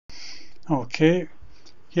Okay,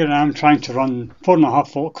 here I am trying to run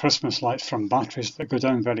 4.5 volt Christmas lights from batteries that go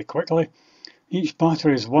down very quickly. Each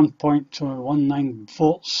battery is 1.19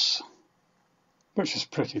 volts, which is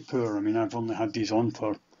pretty poor. I mean, I've only had these on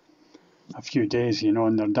for a few days,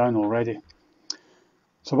 and they're down already.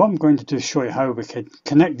 So what I'm going to do is show you how we could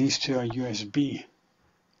connect these to a USB.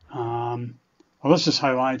 Well, this is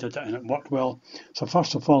how I did it, and it worked well. So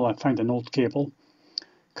first of all, I found an old cable,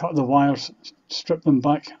 cut the wires, strip them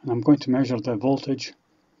back, and I'm going to measure the voltage.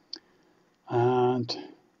 And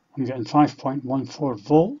I'm getting 5.14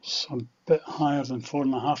 volts, a bit higher than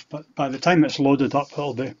 4.5, but by the time it's loaded up,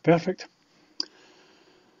 it'll be perfect.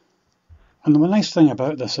 And the nice thing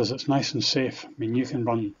about this is it's nice and safe. I mean, you can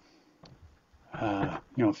run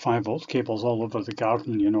 5 volt cables all over the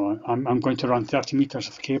garden. I'm going to run 30 meters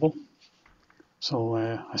of cable, so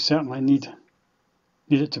I certainly need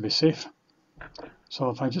it to be safe. So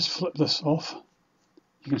if I just flip this off,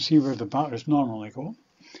 you can see where the batteries normally go.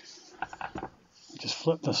 Just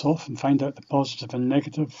flip this off and find out the positive and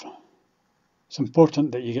negative. It's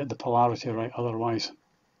important that you get the polarity right, otherwise,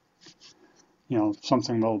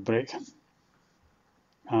 something will break,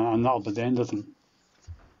 and that'll be the end of them.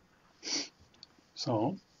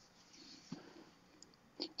 So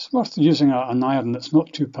it's worth using an iron that's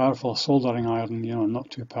not too powerful, a soldering iron,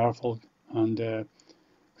 not too powerful, and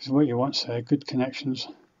because what you want is good connections,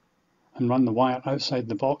 and run the wire outside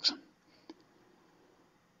the box.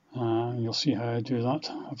 You'll see how I do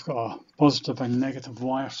that. I've got a positive and negative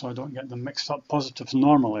wire so I don't get them mixed up. Positive's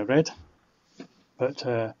normally red, but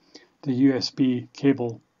the USB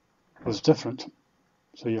cable was different,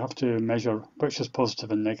 so you have to measure which is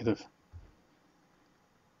positive and negative.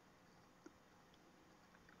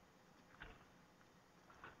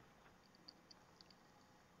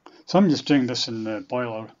 So I'm just doing this in the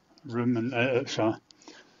boiler room, and it's a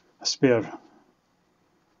spare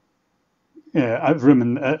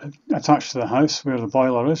room attached to the house where the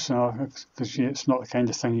boiler is, because it's not the kind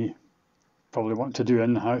of thing you probably want to do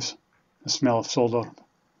in the house. The smell of solder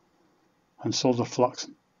and solder flux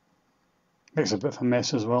makes a bit of a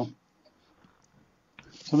mess as well.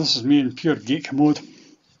 So this is me in pure geek mode.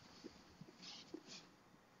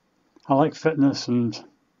 I like fitness and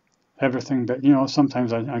everything, but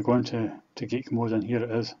sometimes I go into geek mode, and here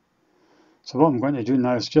it is. So what I'm going to do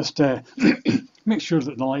now is just make sure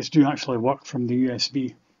that the lights do actually work from the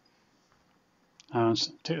USB, and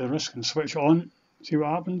take the risk and switch it on, see what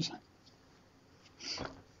happens.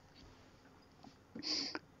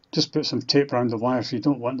 Just put some tape around the wires. You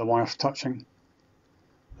don't want the wires touching.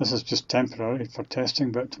 This is just temporary for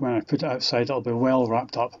testing, but when I put it outside it'll be well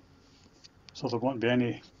wrapped up, so there won't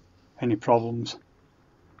be any problems.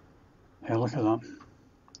 Hey, look at that.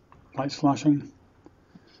 Lights flashing.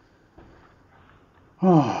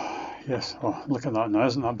 Oh, yes. Oh, look at that now.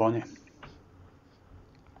 Isn't that bonny?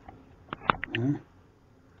 And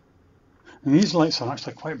these lights are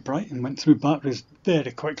actually quite bright and went through batteries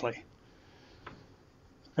very quickly.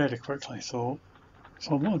 Very quickly. So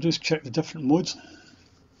what I'll do is check the different modes,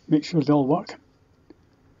 make sure they all work.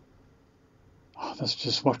 Oh, this is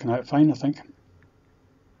just working out fine, I think.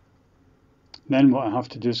 Then what I have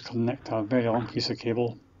to do is connect a very long piece of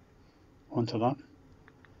cable onto that.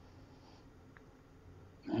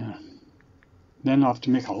 Yeah. Then I have to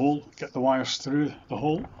make a hole, get the wires through the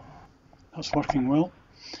hole. That's working well.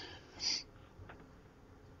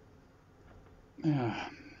 Yeah.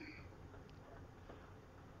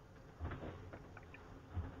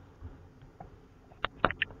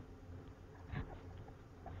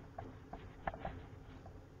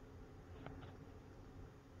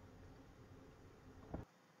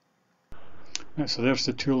 Right, so there's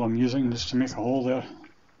the tool I'm using just to make a hole there.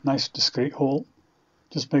 Nice discreet hole,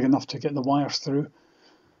 just big enough to get the wires through,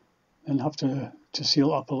 and have to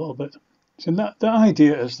seal it up a little bit. So the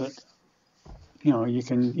idea is that you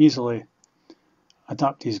can easily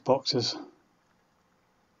adapt these boxes,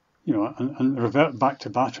 and revert back to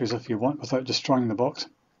batteries if you want without destroying the box.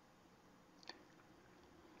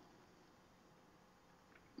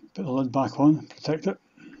 Put the lid back on, protect it.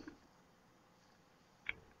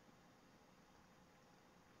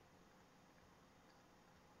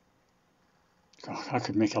 God, I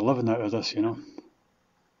could make a living out of this,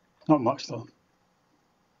 Not much though.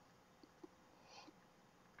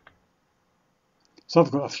 So I've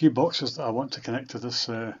got a few boxes that I want to connect to this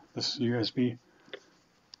USB.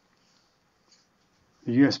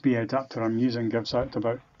 The USB adapter I'm using gives out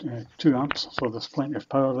about 2 amps, so there's plenty of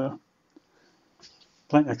power there.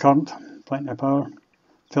 Plenty of current, plenty of power.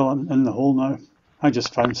 Fill in the hole now. I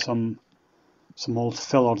just found some old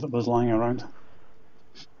filler that was lying around.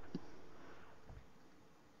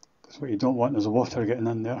 Because what you don't want is water getting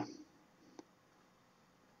in there.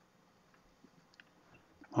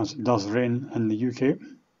 as it does rain in the UK.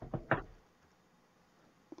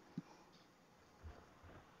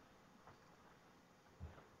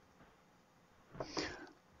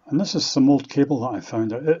 And this is some old cable that I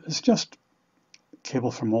found. It's just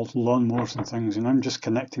cable from old lawnmowers and things, and I'm just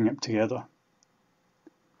connecting it together.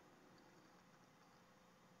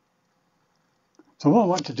 So what I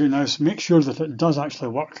want to do now is make sure that it does actually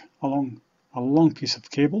work along a long piece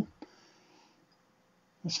of cable.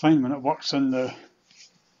 It's fine when it works on the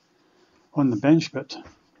bench, but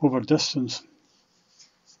over distance,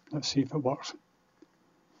 let's see if it works.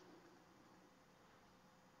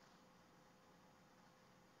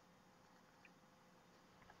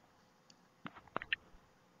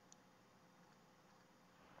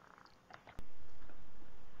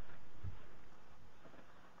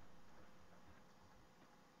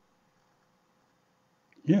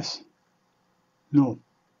 Yes. No.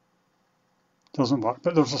 Doesn't work.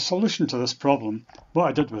 But there's a solution to this problem. What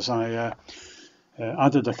I did was I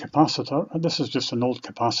added a capacitor. This is just an old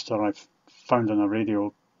capacitor I've found on a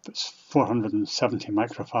radio. It's 470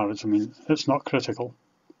 microfarads. I mean, it's not critical.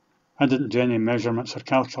 I didn't do any measurements or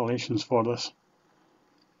calculations for this.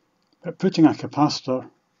 But putting a capacitor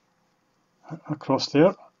across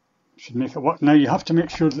there should make it work. Now you have to make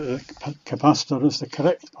sure that the capacitor is the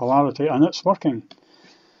correct polarity, and it's working.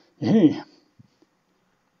 Yay!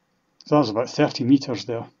 So that was about 30 meters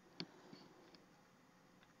there.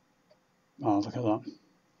 Oh, look at that.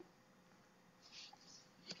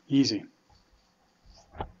 Easy.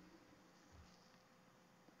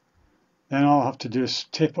 Then all I have to do is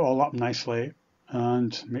tape it all up nicely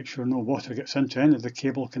and make sure no water gets into any of the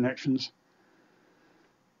cable connections.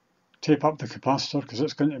 Tape up the capacitor because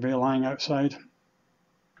it's going to be lying outside.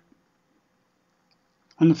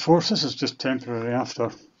 And of course this is just temporary.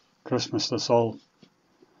 After Christmas this all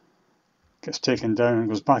gets taken down and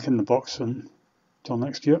goes back in the box until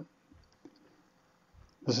next year.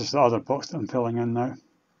 This is the other box that I'm filling in now,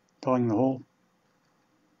 filling the hole.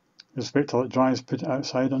 Just wait till it dries, put it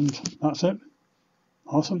outside, and that's it.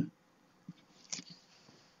 Awesome.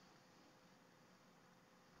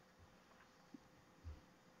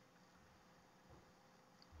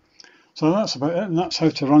 So that's about it, and that's how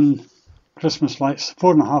to run Christmas lights,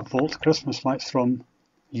 4.5 volt Christmas lights from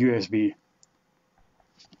USB.